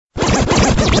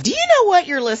know what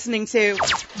you're listening to.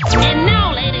 And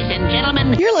now, ladies and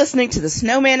gentlemen, You're listening to the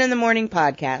Snowman in the Morning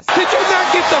podcast. Did you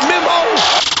not get the memo?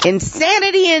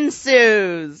 Insanity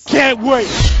ensues. Can't wait.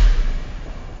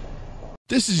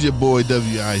 This is your boy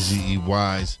W-I-Z-E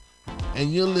Wise,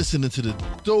 and you're listening to the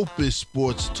dopest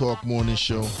sports talk morning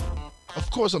show. Of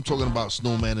course, I'm talking about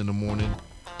Snowman in the Morning.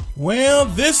 Well,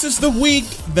 this is the week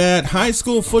that high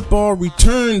school football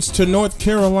returns to North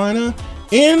Carolina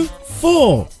in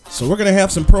full. So we're going to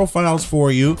have some profiles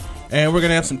for you, and we're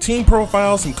going to have some team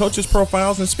profiles, some coaches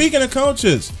profiles. And speaking of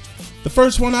coaches, the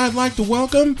first one I'd like to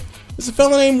welcome is a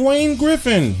fellow named Wayne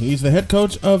Griffin. He's the head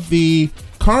coach of the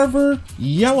Carver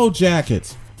Yellow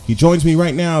Jackets. He joins me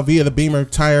right now via the Beamer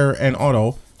Tire and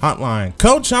Auto hotline.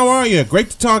 Coach, how are you? Great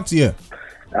to talk to you.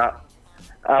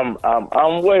 I'm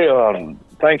well.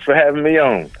 Thanks for having me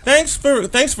on. Thanks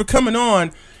for coming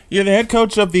on. You're the head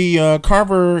coach of the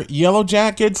Carver Yellow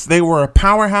Jackets. They were a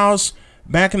powerhouse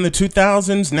back in the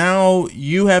 2000s. Now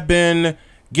you have been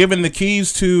given the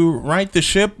keys to right the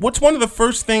ship. What's one of the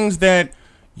first things that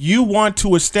you want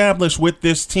to establish with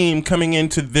this team coming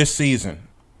into this season?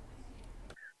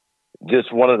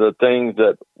 Just one of the things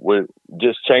that we're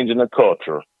just changing the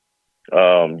culture,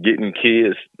 getting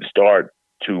kids start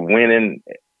to winning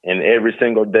in every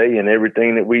single day and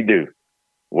everything that we do.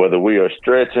 Whether we are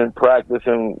stretching,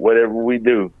 practicing, whatever we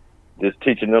do, just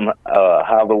teaching them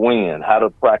how to win, how to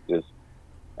practice,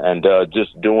 and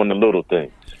just doing the little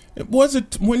things. Was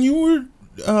it when you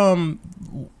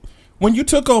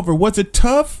took over? Was it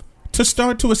tough to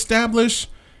start to establish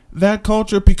that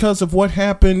culture because of what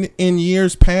happened in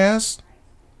years past?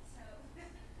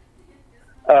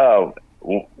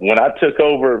 When I took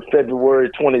over February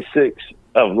 26th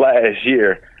of last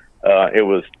year, it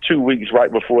was 2 weeks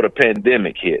right before the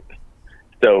pandemic hit.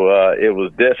 So it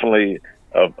was definitely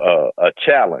a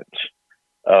challenge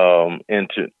in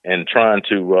trying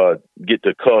to get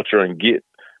the culture and get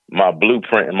my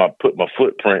blueprint and put my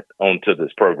footprint onto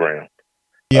this program.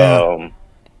 Yeah.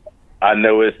 I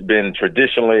know it's been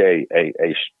traditionally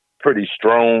a pretty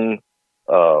strong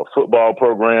football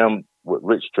program with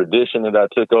rich tradition that I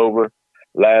took over.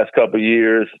 Last couple of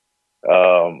years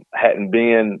they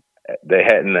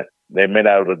may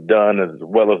not have done as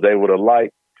well as they would have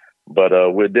liked, but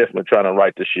we're definitely trying to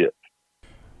right the ship.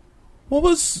 What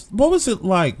was it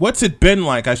like? What's it been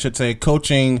like, I should say,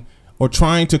 coaching or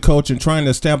trying to coach and trying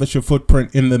to establish your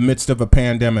footprint in the midst of a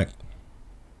pandemic?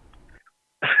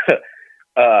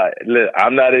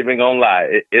 I'm not even gonna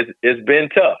lie. It's been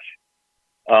tough.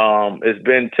 It's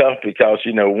been tough because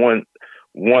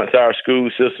once our school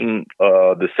system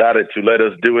decided to let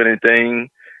us do anything,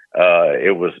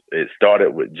 it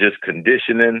started with just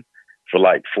conditioning for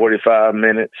like 45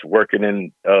 minutes, working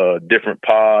in different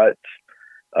pods.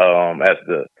 As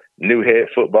the new head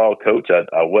football coach,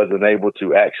 I wasn't able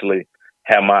to actually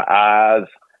have my eyes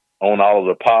on all of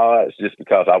the pods just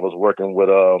because I was working with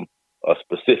a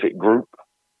specific group.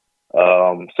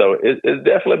 So it's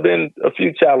definitely been a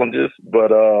few challenges,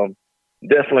 but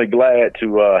definitely glad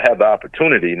to have the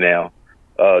opportunity now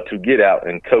to get out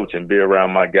and coach and be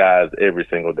around my guys every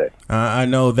single day. I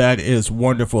know that is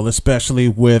wonderful, especially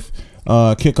with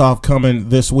kickoff coming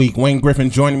this week. Wayne Griffin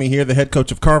joining me here, the head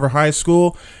coach of Carver High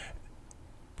School.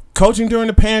 Coaching during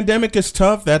the pandemic is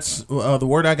tough. That's the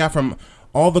word I got from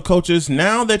all the coaches.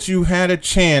 Now that you had a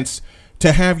chance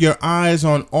to have your eyes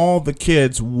on all the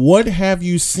kids, what have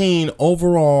you seen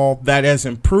overall that has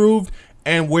improved,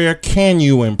 and where can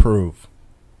you improve?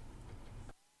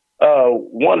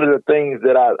 One of the things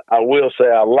that I will say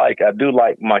I do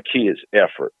like my kids'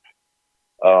 effort.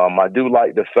 I do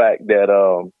like the fact that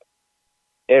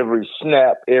every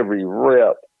snap, every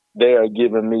rep, they are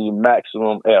giving me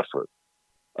maximum effort.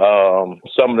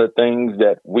 Some of the things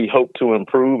that we hope to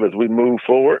improve as we move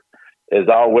forward is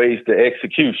always the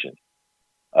execution.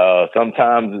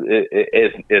 Sometimes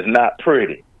it's not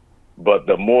pretty, but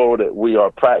the more that we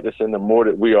are practicing, the more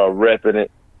that we are repping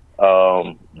it,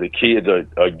 the kids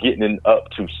are getting up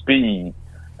to speed,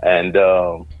 and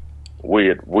we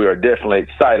are definitely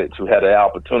excited to have the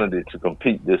opportunity to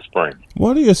compete this spring.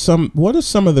 What are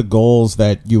some of the goals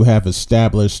that you have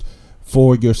established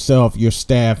for yourself, your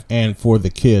staff, and for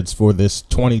the kids for this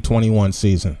 2021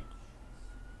 season?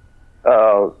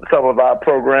 Some of our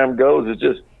program goals is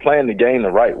just playing the game the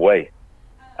right way.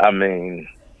 I mean,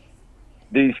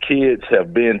 these kids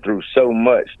have been through so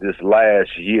much this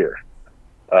last year,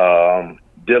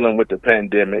 dealing with the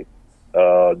pandemic,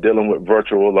 dealing with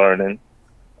virtual learning.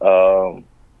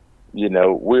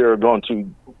 We're going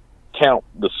to count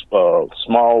the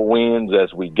small wins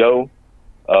as we go.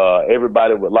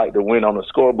 Everybody would like to win on the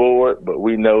scoreboard, but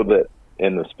we know that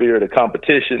in the spirit of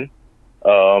competition,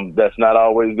 that's not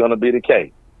always going to be the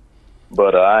case.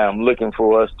 But I am looking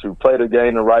for us to play the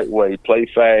game the right way, play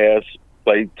fast,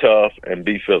 play tough, and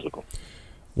be physical.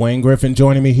 Wayne Griffin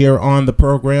joining me here on the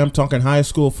program, talking high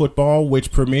school football,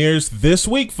 which premieres this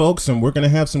week, folks, and we're going to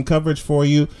have some coverage for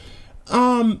you.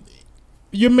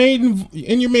 Your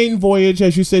maiden voyage,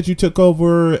 as you said, you took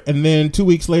over, and then 2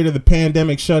 weeks later, the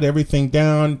pandemic shut everything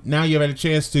down. Now you've had a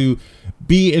chance to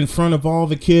be in front of all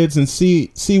the kids and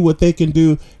see what they can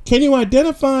do. Can you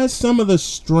identify some of the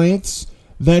strengths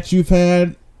that you've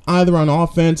had either on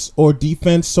offense or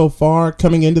defense so far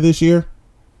coming into this year?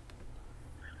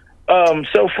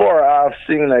 So far, I've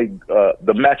seen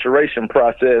the maturation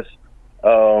process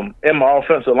in my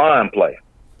offensive line play.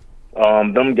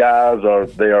 Them guys are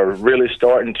really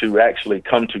starting to actually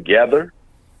come together.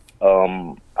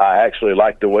 I actually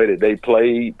like the way that they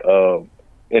played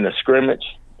in a scrimmage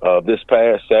this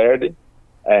past Saturday,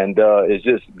 and it's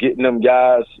just getting them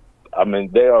guys. I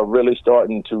mean, they are really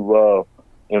starting to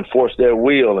enforce their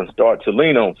will and start to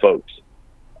lean on folks,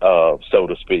 so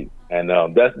to speak. And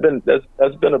that's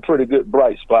been a pretty good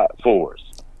bright spot for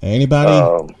us.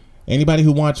 Anybody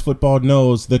who watches football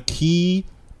knows the key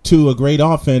to a great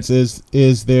offense is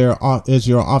your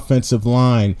offensive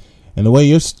line. And the way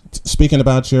you're speaking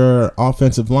about your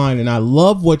offensive line, and I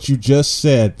love what you just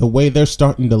said, the way they're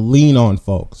starting to lean on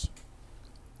folks.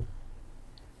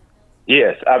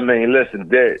 Yes, I mean, listen,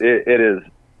 it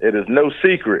is no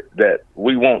secret that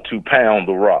we want to pound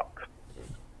the rock.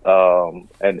 And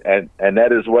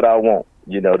that is what I want.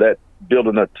 You know, that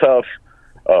building a tough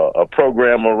a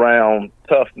program around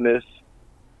toughness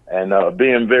and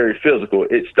being very physical,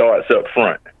 it starts up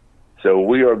front. So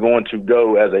we are going to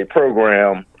go as a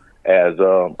program as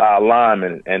our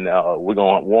linemen, and we're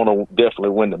going to want to definitely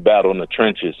win the battle in the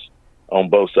trenches on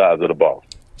both sides of the ball.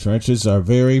 Trenches are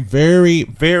very, very,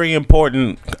 very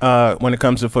important when it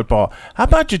comes to football. How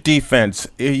about your defense?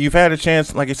 You've had a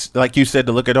chance, like you said,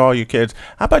 to look at all your kids.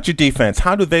 How about your defense?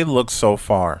 How do they look so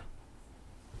far?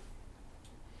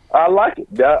 I like it.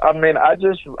 I mean, I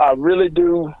really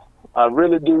do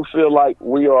feel like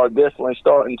we are definitely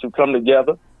starting to come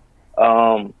together.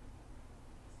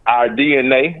 Our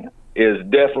DNA is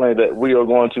definitely that we are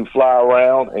going to fly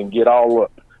around and get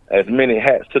as many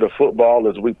hats to the football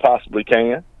as we possibly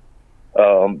can.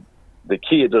 The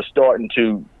kids are starting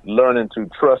to learning to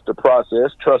trust the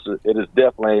process. Trust it is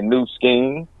definitely a new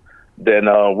scheme than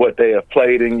what they have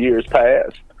played in years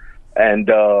past.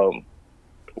 And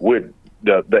with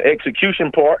the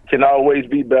execution part can always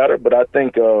be better, but I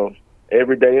think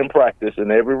every day in practice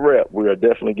and every rep, we are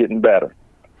definitely getting better.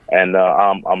 And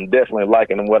I'm definitely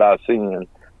liking what I'm seeing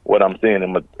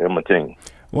in my team.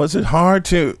 Was it hard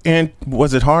to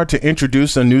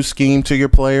introduce a new scheme to your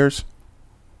players?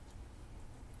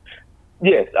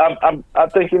 Yes, I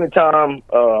think anytime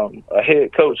a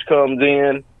head coach comes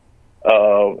in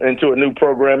into a new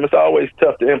program, it's always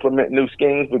tough to implement new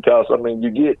schemes because, I mean, you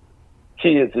get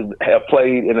kids that have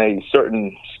played in a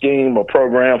certain scheme or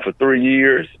program for 3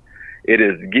 years. It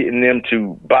is getting them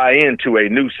to buy into a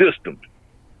new system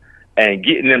and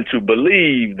getting them to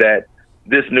believe that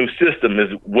this new system is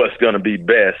what's going to be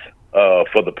best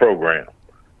for the program.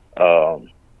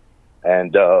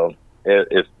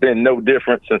 It's been no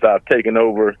different since I've taken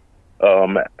over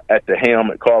at the helm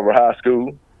at Carver High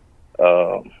School.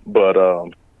 But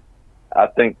I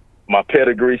think my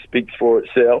pedigree speaks for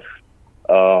itself.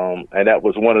 And that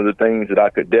was one of the things that I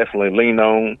could definitely lean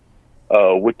on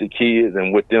with the kids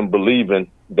and with them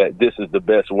believing that this is the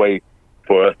best way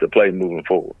for us to play moving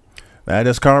forward. That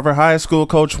is Carver High School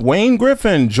coach Wayne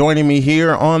Griffin joining me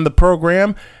here on the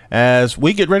program as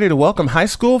we get ready to welcome high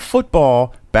school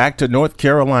football back to North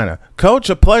Carolina. Coach,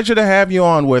 a pleasure to have you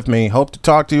on with me. Hope to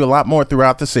talk to you a lot more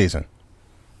throughout the season.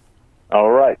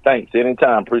 All right. Thanks.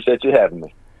 Anytime. Appreciate you having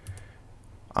me.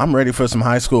 I'm ready for some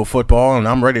high school football, and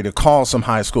I'm ready to call some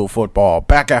high school football.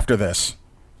 Back after this.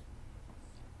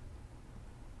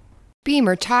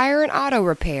 Beamer Tire and Auto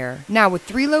Repair, now with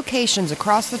 3 locations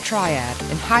across the Triad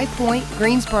in High Point,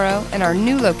 Greensboro, and our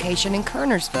new location in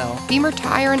Kernersville. Beamer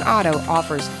Tire and Auto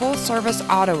offers full-service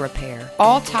auto repair,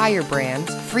 all tire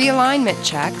brands, free alignment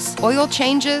checks, oil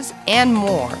changes, and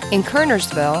more. In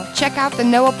Kernersville, check out the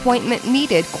no appointment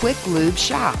needed Quick Lube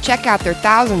shop. Check out their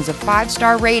thousands of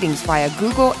 5-star ratings via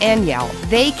Google and Yelp.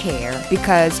 They care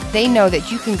because they know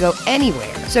that you can go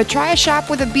anywhere. So try a shop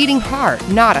with a beating heart,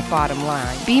 not a bottom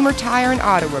line. Beamer Tire and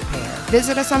Auto Repair.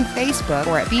 Visit us on Facebook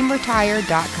or at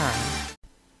beamertire.com.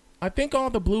 I think all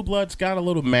the Blue Bloods got a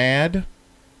little mad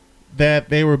that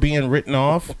they were being written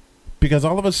off because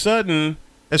all of a sudden,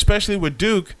 especially with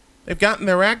Duke, they've gotten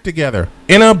their act together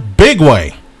in a big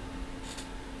way.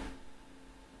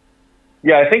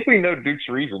 Yeah, I think we know Duke's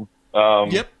reason.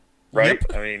 Yep. Right.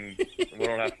 Yep. I mean, we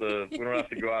don't have to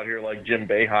go out here like Jim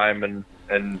Boeheim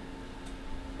and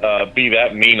be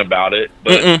that mean about it.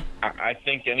 But I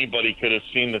think anybody could have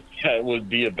seen that would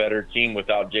be a better team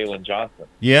without Jalen Johnson.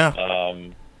 Yeah.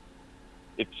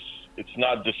 It's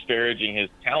not disparaging his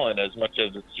talent as much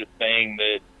as it's just saying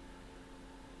that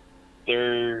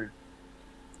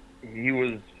he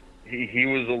was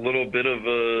a little bit of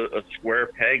a square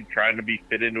peg trying to be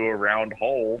fit into a round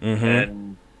hole,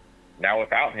 and now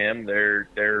without him,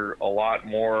 they're a lot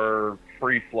more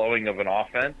free flowing of an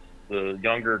offense. The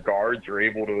younger guards are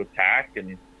able to attack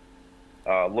and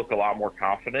look a lot more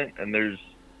confident, and there's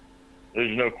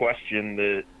no question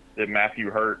that Matthew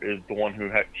Hurt is the one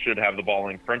who should have the ball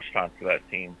in crunch time for that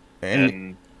team.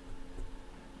 And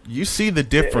you see the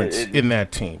difference in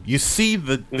that team. You see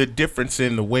the difference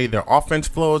in the way their offense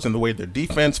flows and the way their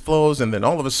defense flows, and then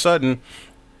all of a sudden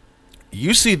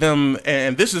you see them,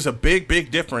 and this is a big,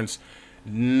 big difference,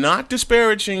 not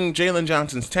disparaging Jalen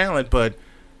Johnson's talent, but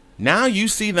now you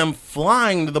see them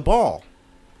flying to the ball.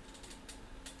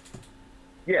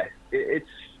 Yeah, it's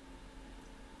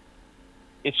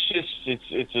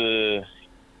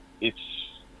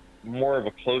more of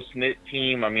a close-knit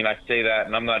team. I mean, I say that,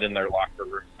 and I'm not in their locker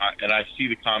room. And I see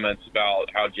the comments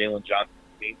about how Jalen Johnson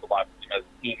means a lot to him as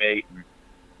a teammate, and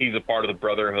he's a part of the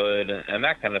brotherhood, and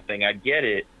that kind of thing. I get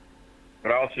it,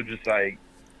 but I also just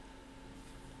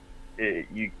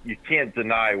you can't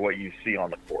deny what you see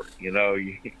on the court. You know,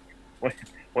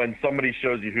 when somebody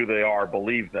shows you who they are,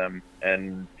 believe them.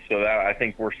 And so that, I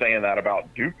think we're saying that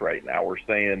about Duke right now. We're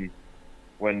saying,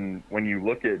 when you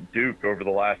look at Duke over the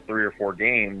last 3 or 4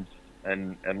 games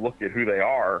and look at who they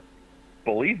are,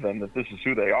 believe them that this is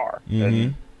who they are.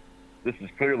 And this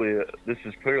is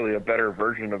clearly a better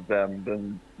version of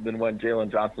them than when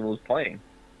Jalen Johnson was playing.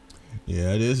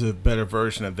 Yeah, it is a better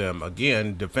version of them.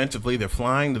 Again, defensively, they're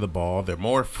flying to the ball. They're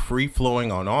more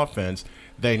free-flowing on offense.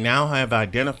 They now have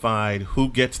identified who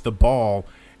gets the ball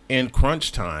in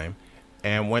crunch time.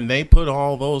 And when they put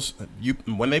all those,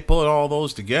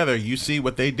 together, you see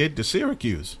what they did to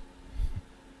Syracuse.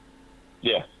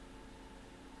 Yeah.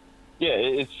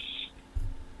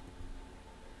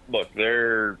 Look,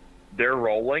 they're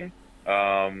rolling.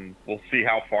 We'll see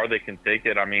how far they can take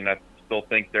it. I mean, I still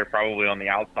think they're probably on the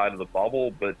outside of the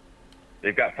bubble, but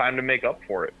they've got time to make up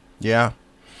for it. Yeah.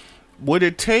 Would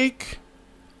it take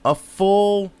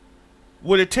them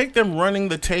running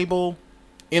the table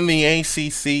in the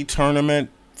ACC tournament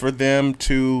for them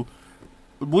to,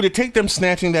 would it take them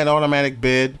snatching that automatic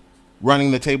bid,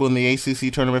 running the table in the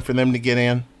ACC tournament for them to get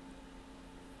in?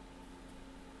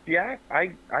 Yeah,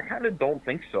 I kind of don't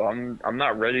think so. I'm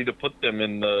not ready to put them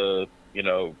in the,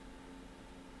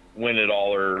 win it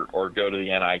all or go to the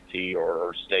NIT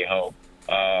or stay home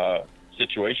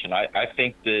situation. I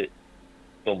think that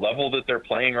the level that they're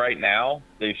playing right now,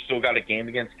 they've still got a game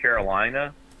against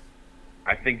Carolina.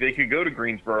 I think they could go to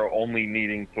Greensboro only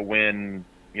needing to win,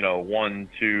 1,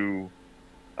 2,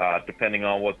 depending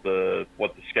on what the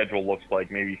schedule looks like,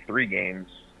 maybe 3 games.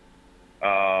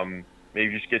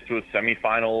 Maybe just get to a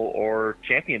semifinal or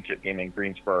championship game in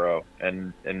Greensboro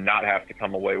and not have to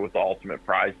come away with the ultimate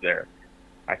prize there.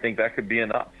 I think that could be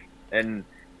enough. And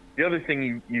the other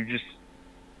thing you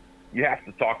have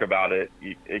to talk about it.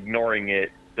 Ignoring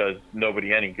it does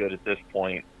nobody any good at this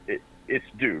point. It's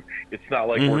Duke. It's not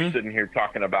like we're sitting here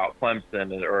talking about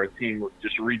Clemson or a team with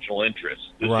just regional interest.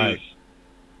 This is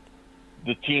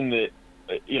the team that,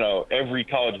 every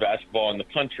college basketball in the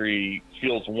country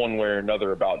feels one way or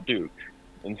another about Duke.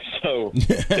 And so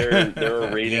they're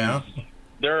a ratings,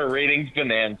 they're a ratings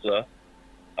bonanza.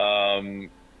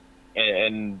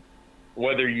 And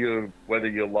whether you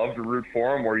love to root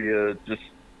for them or you just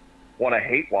want to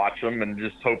hate watch them and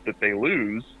just hope that they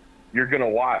lose, you're going to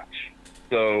watch.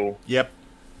 So if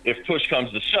push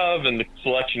comes to shove and the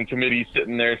selection committee's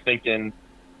sitting there thinking,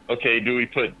 okay, do we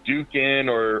put Duke in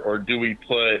or do we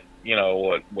put,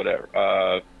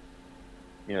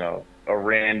 a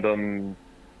random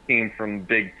team from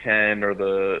Big Ten or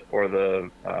the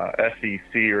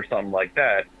SEC or something like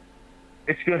that,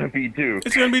 it's going to be Duke.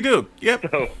 It's going to be Duke. Yep.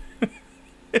 So,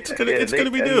 it's going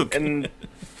to be Duke. And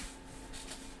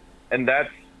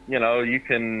that's, you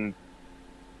can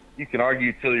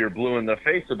argue till you're blue in the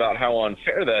face about how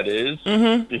unfair that is.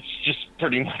 It's just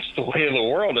pretty much the way of the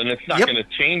world, and it's not going to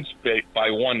change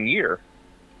by 1 year.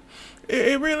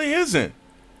 It really isn't.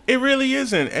 It really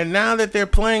isn't. And now that they're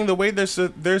playing the way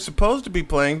they're supposed to be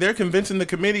playing, they're convincing the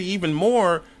committee even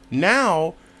more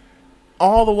now,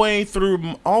 all the way through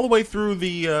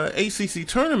the ACC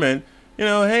tournament.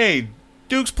 Hey,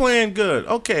 Duke's playing good.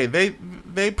 Okay,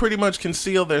 they pretty much can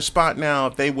seal their spot now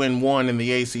if they win one in the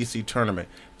ACC tournament.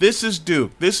 This is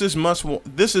Duke. This is must-see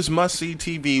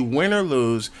TV, win or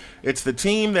lose. It's the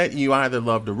team that you either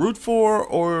love to root for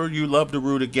or you love to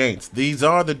root against. These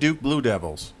are the Duke Blue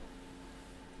Devils.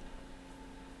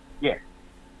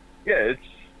 Yeah,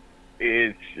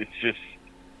 it's just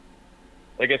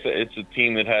like I said, it's a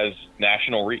team that has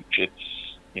national reach. It's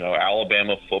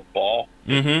Alabama football,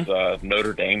 it's,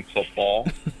 Notre Dame football.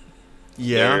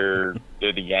 Yeah, they're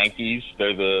the Yankees.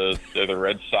 They're the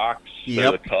Red Sox.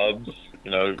 They're the Cubs.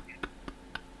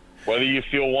 Whether you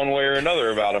feel one way or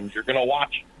another about them, you're gonna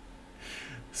watch.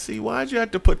 See, why'd you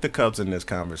have to put the Cubs in this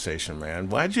conversation, man?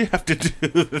 Why'd you have to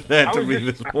do that to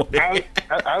me this morning?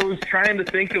 I was trying to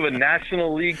think of a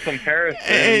National League comparison.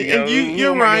 And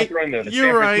you're right.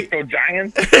 You're right. San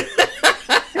Francisco Giants.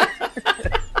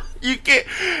 You can't.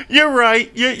 You're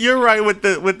right. You're right with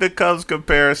the Cubs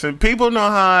comparison. People know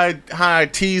how I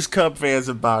tease Cub fans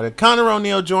about it. Connor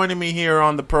O'Neill joining me here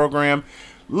on the program.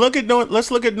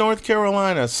 Let's look at North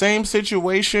Carolina. Same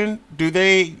situation. Do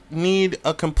they need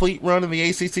a complete run in the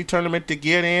ACC tournament to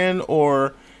get in,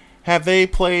 or have they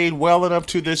played well enough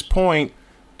to this point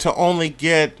to only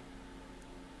get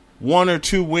 1 or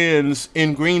 2 wins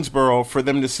in Greensboro for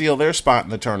them to seal their spot in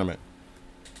the tournament?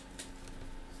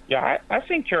 Yeah, I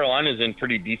think Carolina's in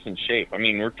pretty decent shape. I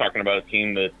mean, we're talking about a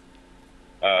team that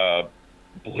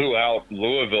blew out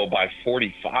Louisville by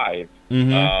 45.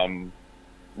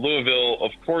 Louisville,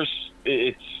 of course,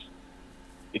 it's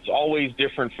always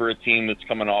different for a team that's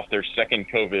coming off their second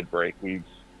COVID break. We've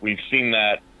seen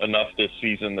that enough this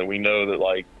season that we know that,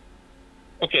 like,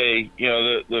 okay,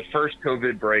 the first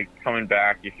COVID break coming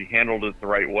back, if you handled it the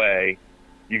right way,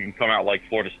 you can come out like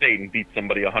Florida State and beat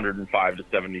somebody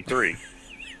 105-73.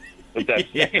 But that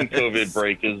second COVID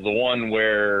break is the one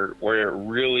where it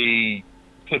really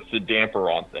puts the damper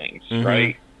on things,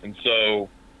 right? And so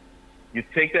you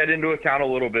take that into account a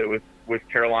little bit with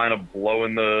Carolina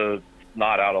blowing the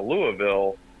snot out of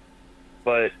Louisville,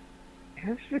 but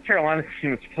this is a Carolina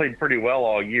team that's played pretty well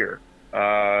all year.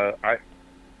 I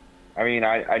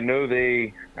know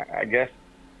I guess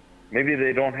maybe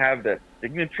they don't have that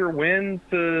signature win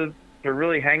to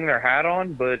really hang their hat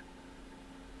on, but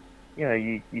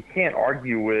you can't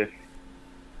argue with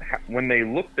when they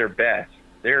look their best.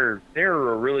 They're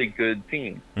a really good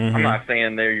team. I'm not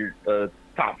saying they're a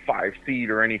top 5 seed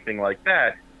or anything like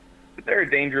that, but they're a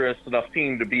dangerous enough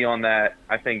team to be on that,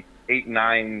 I think,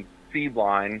 8-9 seed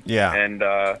line. Yeah. And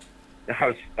I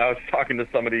was talking to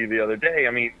somebody the other day.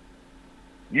 I mean,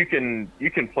 you can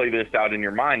play this out in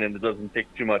your mind, and it doesn't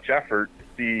take too much effort to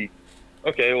see,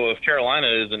 okay, well, if Carolina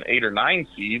is an 8 or 9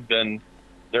 seed, then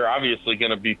they're obviously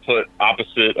going to be put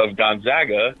opposite of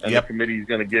Gonzaga, and the committee is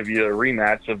going to give you a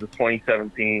rematch of the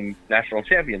 2017 national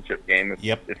championship game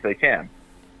if they can.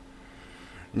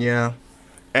 Yeah,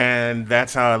 and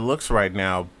that's how it looks right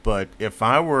now. But if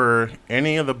I were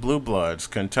any of the Blue Bloods,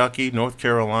 Kentucky, North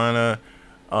Carolina,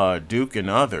 Duke, and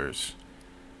others,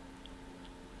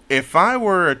 if I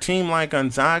were a team like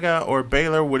Gonzaga or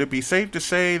Baylor, would it be safe to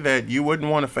say that you wouldn't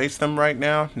want to face them right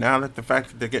now that the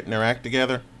fact that they're getting their act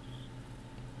together?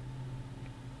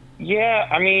 Yeah,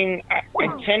 I mean, I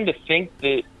tend to think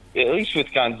that, at least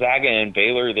with Gonzaga and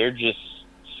Baylor, they're just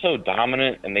so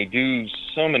dominant and they do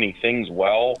so many things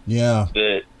well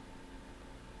that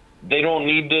they don't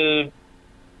need to,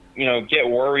 get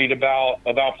worried about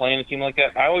playing a team like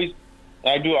that. I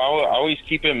always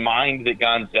keep in mind that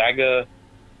Gonzaga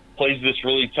plays this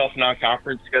really tough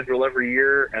non-conference schedule every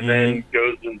year and then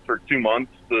goes in for 2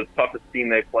 months. The toughest team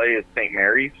they play is St.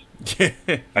 Mary's. I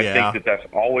think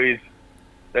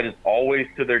that is always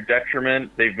to their detriment.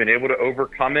 They've been able to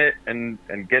overcome it and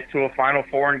get to a Final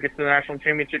Four and get to the national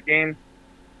championship game.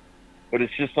 But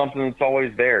it's just something that's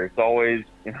always there. It's always,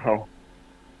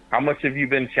 how much have you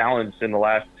been challenged in the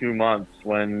last 2 months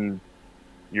when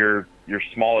your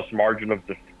smallest margin of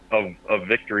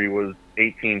victory was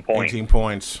 18 points? 18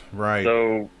 points, right.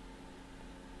 So,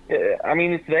 I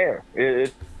mean, it's there.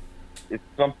 It's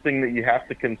something that you have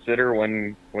to consider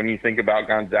when you think about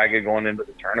Gonzaga going into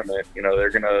the tournament. They're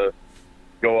going to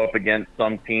go up against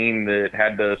some team that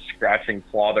had to scratch and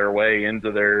claw their way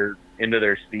into their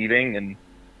seeding and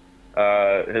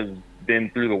has been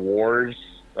through the wars.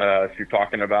 If you're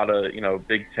talking about a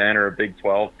Big 10 or a Big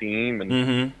 12 team,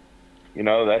 and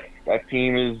that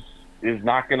team is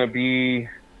not going to be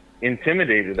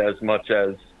intimidated as much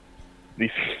as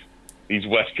these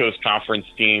West Coast Conference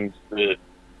teams that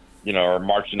are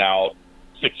marching out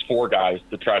 6'4" guys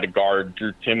to try to guard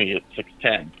Drew Timme at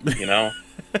 6'10",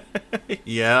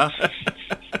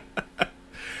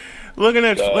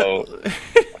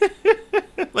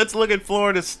 Let's look at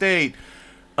Florida State,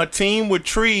 a team with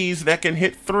trees that can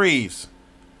hit threes.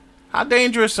 How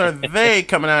dangerous are they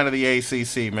coming out of the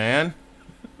ACC, man?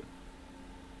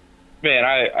 Man,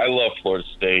 I love Florida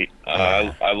State.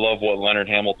 I love what Leonard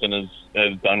Hamilton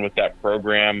has done with that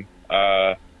program.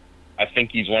 I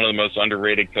think he's one of the most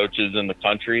underrated coaches in the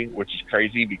country, which is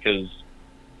crazy because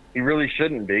he really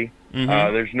shouldn't be.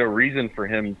 Mm-hmm. There's no reason for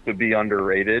him to be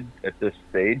underrated at this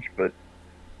stage, but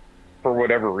for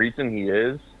whatever reason he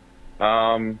is.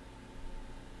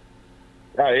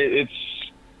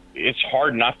 It's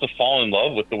hard not to fall in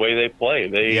love with the way they play.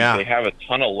 They have a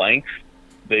ton of length.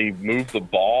 They move the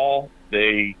ball.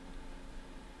 They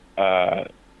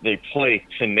play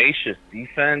tenacious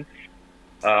defense.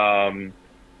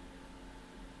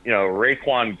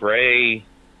 Raquan Gray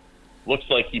looks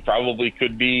like he probably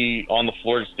could be on the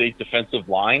Florida State defensive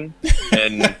line,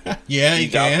 and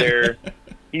he's out there.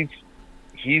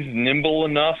 He's nimble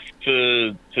enough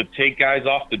to take guys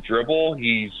off the dribble.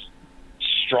 He's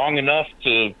strong enough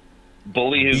to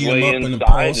bully his way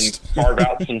inside and carve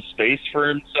out some space for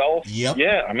himself. Yep.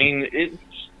 Yeah, I mean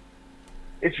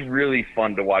it's really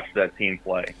fun to watch that team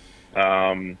play.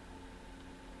 And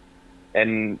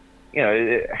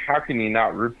how can you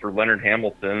not root for Leonard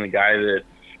Hamilton, the guy that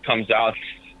comes out,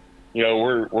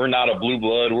 we're not a blue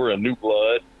blood, we're a new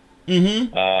blood.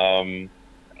 Mm-hmm.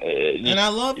 And I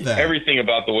love that. Everything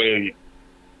about the way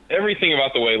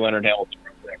Leonard Hamilton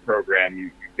runs that program,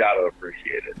 you've got to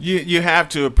appreciate it. You have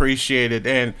to appreciate it.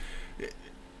 And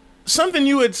something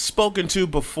you had spoken to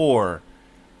before,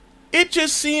 it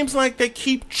just seems like they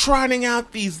keep trotting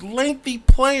out these lengthy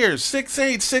players,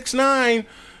 6'8", 6'9",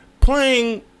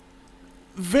 playing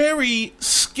very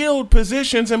skilled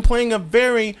positions and playing a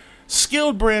very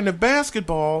skilled brand of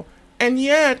basketball, and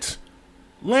yet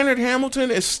Leonard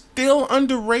Hamilton is still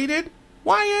underrated?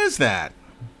 Why is that?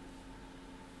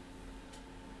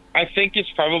 I think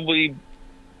it's probably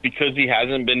because he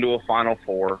hasn't been to a Final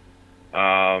Four.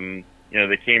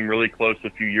 They came really close a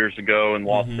few years ago and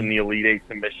lost in the Elite Eight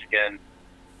to Michigan.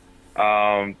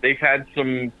 They've had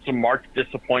some marked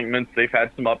disappointments. They've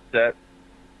had some upsets.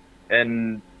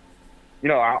 And,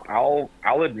 I'll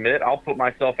admit, I'll put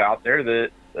myself out there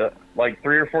that like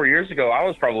 3 or 4 years ago, I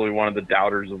was probably one of the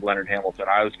doubters of Leonard Hamilton.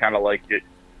 I was kind of like it,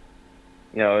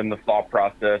 in the thought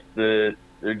process that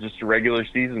they're just a regular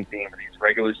season team. He's a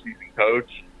regular season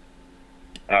coach.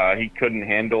 He couldn't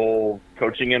handle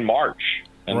coaching in March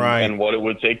and what it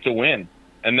would take to win.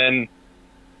 And then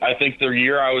I think the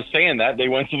year I was saying that, they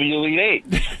went to the Elite Eight.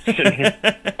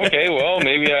 Okay, well,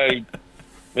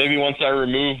 maybe once I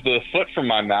remove the foot from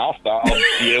my mouth, I'll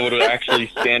be able to actually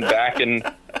stand back and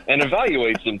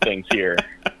evaluate some things here.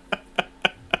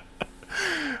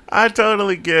 I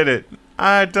totally get it.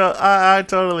 I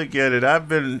totally get it. I've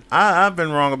been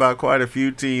wrong about quite a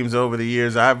few teams over the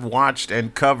years. I've watched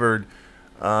and covered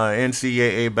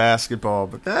NCAA basketball,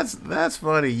 but that's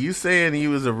funny. You saying he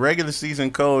was a regular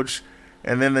season coach,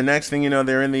 and then the next thing you know,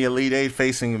 they're in the Elite Eight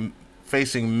facing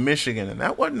Michigan, and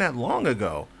that wasn't that long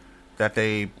ago that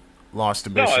they lost to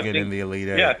Michigan in the Elite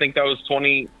Eight. Yeah, I think that was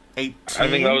 2018. I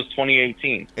think that was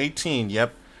 2018. 18.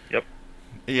 Yep.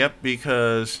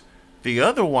 Because the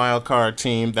other wild card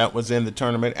team that was in the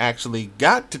tournament actually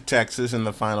got to Texas in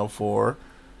the Final Four,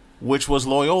 which was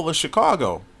Loyola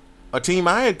Chicago, a team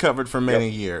I had covered for many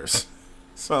years.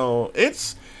 So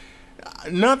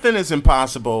nothing is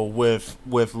impossible with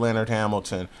Leonard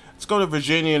Hamilton. Let's go to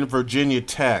Virginia and Virginia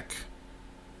Tech.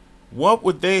 What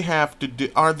would they have to do?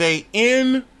 Are they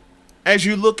in as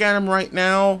you look at them right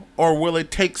now, or will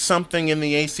it take something in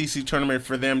the ACC tournament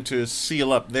for them to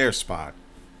seal up their spot?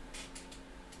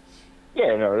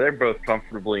 Yeah, no, they're both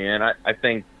comfortably in. I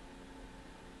think,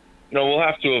 we'll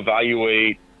have to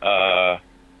evaluate Florida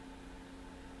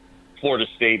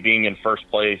State being in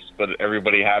first place, but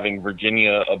everybody having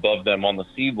Virginia above them on the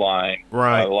seed line.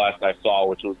 Right. The last I saw,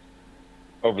 which was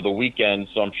over the weekend,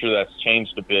 so I'm sure that's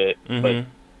changed a bit. Mm-hmm. But,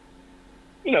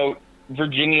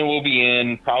 Virginia will be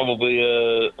in probably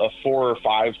a 4 or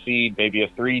 5 seed, maybe a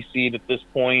 3 seed at this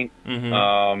point.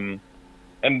 Mm-hmm.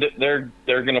 And they're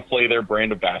going to play their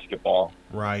brand of basketball.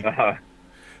 Right.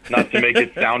 Not to make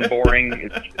it sound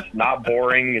boring. It's not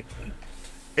boring.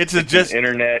 It's just an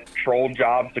internet troll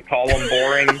job to call them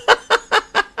boring.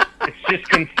 It's just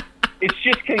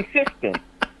consistent.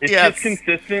 It's just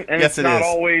consistent, and it's not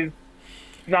always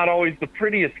the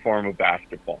prettiest form of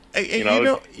basketball. You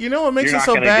know what makes it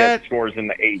so bad? You're not going to get scores in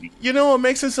the 80s. You know what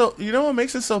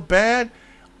makes it so bad?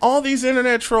 All these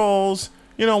internet trolls,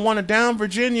 want to down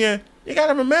Virginia. You got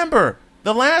to remember,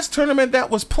 the last tournament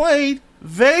that was played,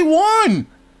 they won.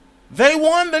 They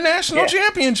won the national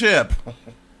championship.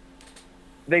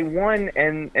 they won,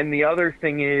 and the other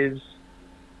thing is,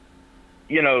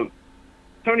 you know,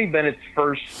 Tony Bennett's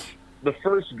the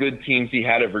first good teams he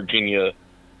had at Virginia,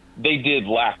 they did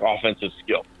lack offensive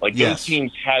skill. Like, those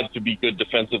teams had to be good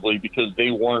defensively because they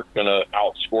weren't going to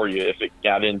outscore you if it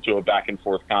got into a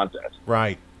back-and-forth contest.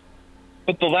 Right.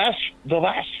 But the last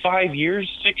 5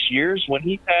 years, 6 years, when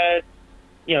he had,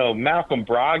 you know, Malcolm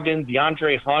Brogdon,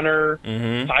 DeAndre Hunter,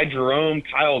 Ty Jerome,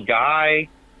 Kyle Guy,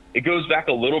 it goes back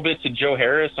a little bit to Joe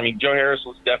Harris. I mean, Joe Harris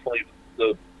was definitely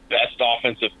the best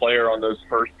offensive player on those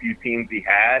first few teams he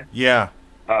had. Yeah.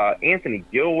 Anthony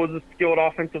Gill was a skilled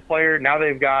offensive player. Now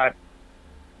they've got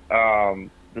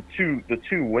the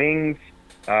two wings.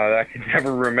 I can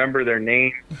never remember their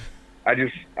names. I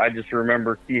just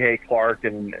remember Kihei Clark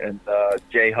and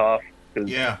Jay Huff.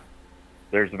 Yeah.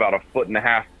 There's about 1.5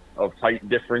 feet of height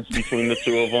difference between the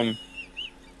two of them.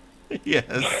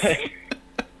 Yes.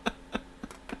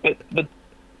 but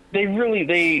they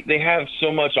really they have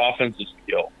so much offensive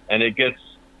skill, and it gets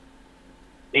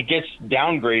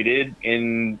downgraded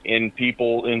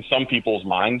in some people's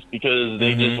minds because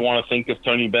they just want to think of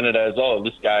Tony Bennett as, oh,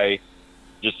 this guy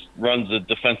just runs a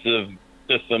defensive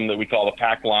system that we call the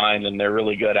pack line, and they're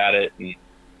really good at it, and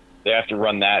they have to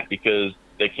run that because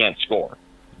they can't score.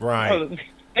 Right. Oh,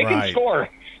 they can score.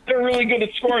 They're really good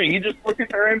at scoring. You just look at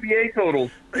their NBA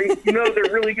totals. You know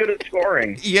they're really good at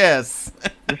scoring. Yes.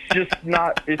 It's just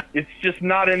not. It's just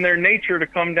not in their nature to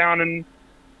come down and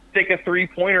take a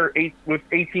 3-pointer with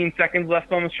 18 seconds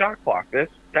left on the shot clock.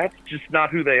 That's just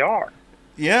not who they are.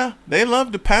 Yeah, they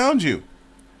love to pound you.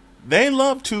 They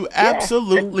love to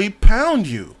absolutely pound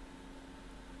you.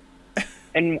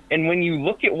 And when you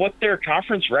look at what their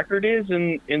conference record is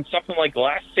in something like the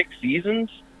last 6 seasons,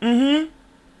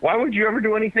 why would you ever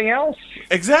do anything else?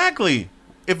 Exactly.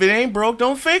 If it ain't broke,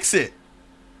 don't fix it.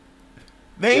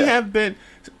 They have been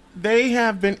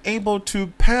able to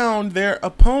pound their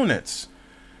opponents.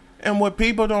 And what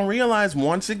people don't realize,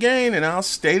 once again, and I'll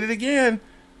state it again,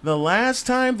 the last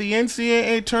time the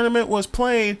NCAA tournament was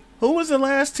played, who was the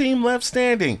last team left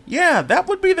standing? Yeah, that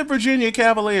would be the Virginia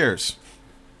Cavaliers.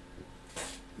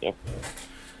 Yep.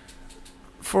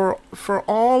 For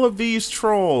all of these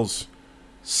trolls,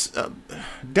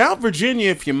 doubt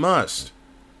Virginia if you must,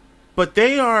 but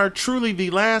they are truly the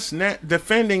last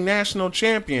defending national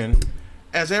champion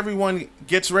as everyone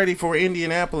gets ready for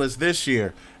Indianapolis this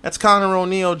year. That's Connor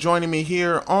O'Neill joining me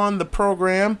here on the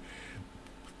program,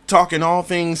 talking all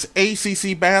things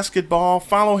ACC basketball.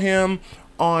 Follow him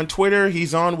on Twitter.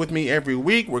 He's on with me every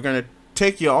week. We're going to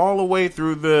take you all the way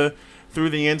through the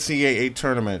NCAA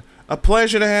tournament. A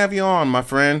pleasure to have you on, my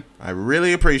friend. I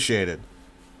really appreciate it.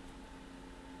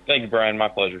 Thank you, Brian. My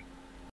pleasure.